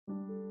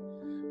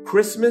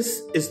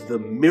Christmas is the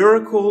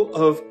miracle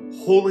of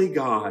holy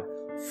God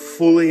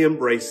fully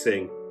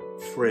embracing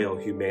frail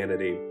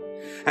humanity.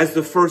 As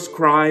the first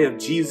cry of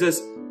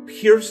Jesus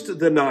pierced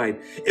the night,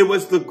 it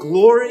was the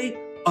glory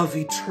of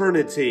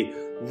eternity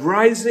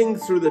rising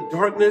through the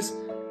darkness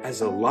as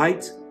a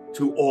light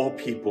to all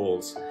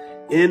peoples.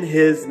 In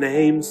his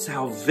name,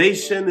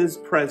 salvation is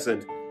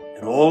present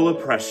and all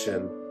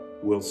oppression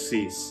will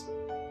cease.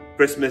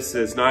 Christmas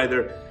is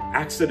neither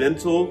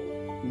accidental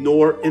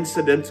nor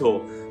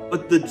incidental,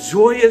 but the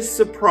joyous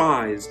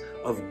surprise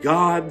of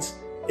God's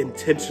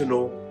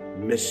intentional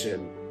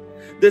mission.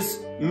 This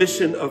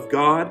mission of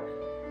God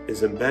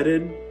is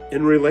embedded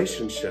in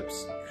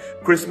relationships.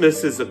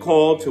 Christmas is a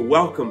call to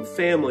welcome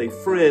family,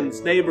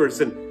 friends, neighbors,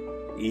 and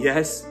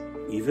yes,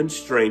 even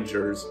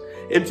strangers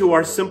into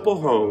our simple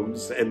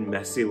homes and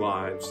messy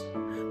lives.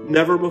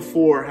 Never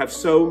before have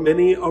so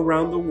many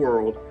around the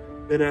world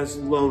been as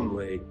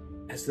lonely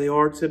as they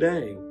are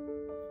today.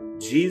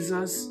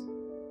 Jesus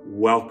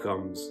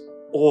welcomes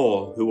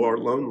all who are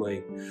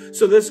lonely.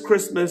 So this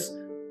Christmas,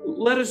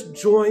 let us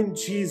join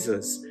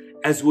Jesus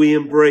as we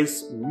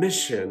embrace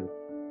mission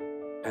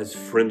as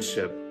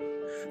friendship.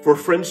 For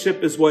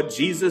friendship is what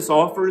Jesus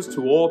offers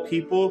to all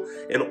people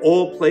in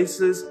all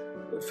places,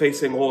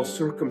 facing all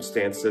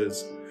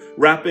circumstances.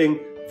 Wrapping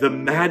the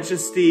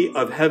majesty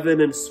of heaven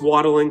in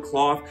swaddling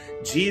cloth,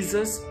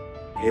 Jesus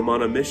came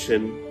on a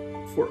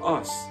mission for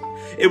us.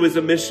 It was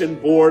a mission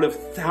born of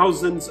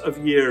thousands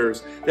of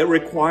years that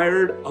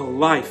required a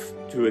life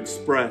to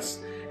express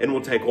and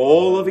will take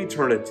all of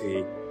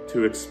eternity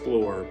to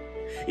explore.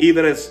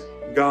 Even as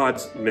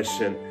God's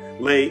mission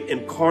lay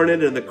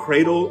incarnate in the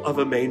cradle of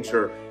a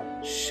manger,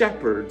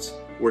 shepherds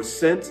were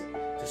sent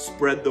to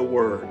spread the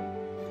word.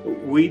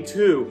 We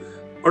too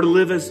are to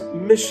live as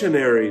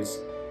missionaries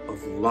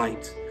of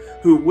light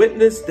who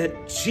witness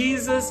that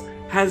Jesus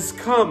has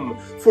come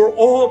for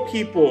all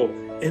people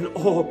in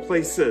all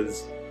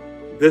places.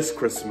 This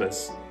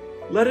Christmas,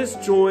 let us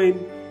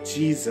join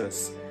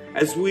Jesus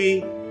as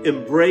we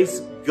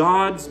embrace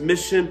God's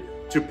mission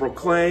to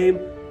proclaim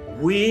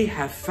we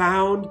have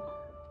found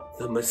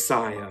the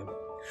Messiah.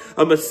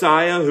 A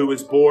Messiah who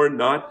was born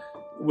not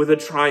with a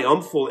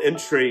triumphal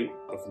entry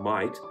of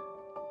might,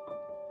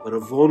 but a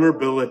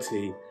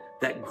vulnerability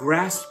that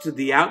grasped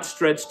the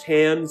outstretched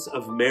hands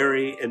of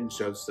Mary and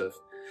Joseph.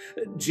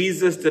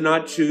 Jesus did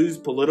not choose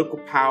political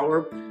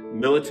power,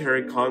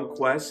 military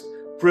conquest,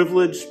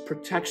 privileged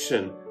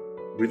protection,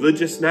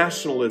 religious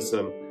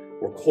nationalism,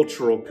 or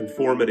cultural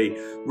conformity.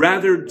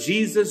 Rather,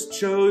 Jesus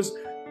chose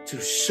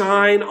to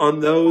shine on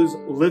those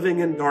living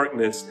in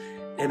darkness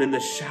and in the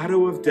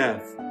shadow of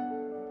death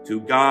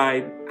to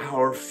guide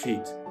our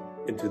feet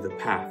into the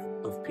path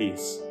of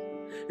peace.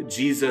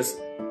 Jesus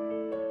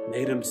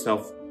made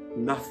himself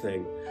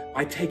nothing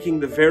by taking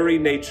the very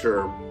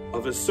nature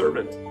of a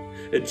servant.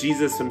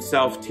 Jesus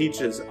himself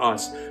teaches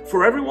us,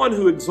 for everyone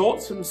who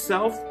exalts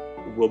himself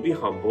will be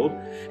humbled,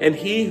 and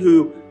he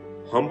who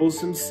humbles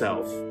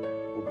himself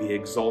will be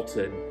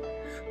exalted.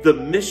 The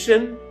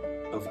mission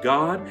of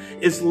God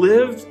is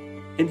lived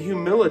in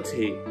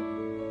humility,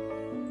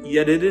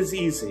 yet it is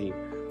easy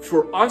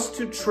for us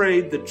to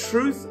trade the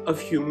truth of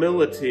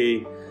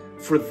humility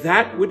for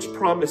that which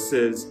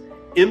promises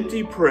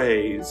empty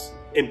praise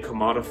and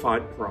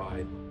commodified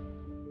pride.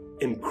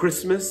 In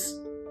Christmas,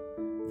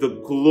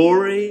 the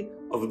glory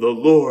of the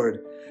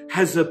Lord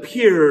has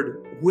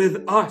appeared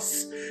with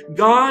us.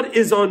 God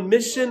is on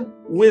mission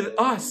with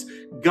us.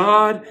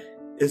 God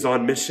is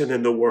on mission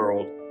in the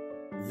world.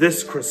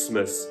 This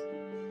Christmas,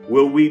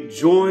 will we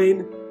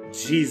join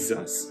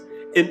Jesus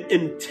in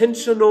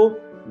intentional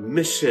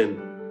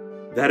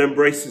mission that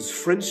embraces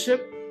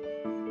friendship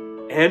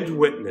and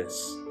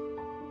witness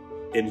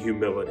in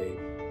humility?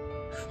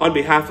 On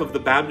behalf of the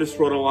Baptist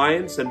World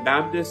Alliance and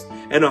Baptists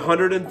in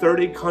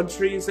 130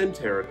 countries and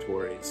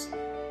territories,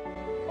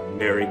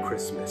 Merry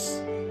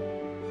Christmas.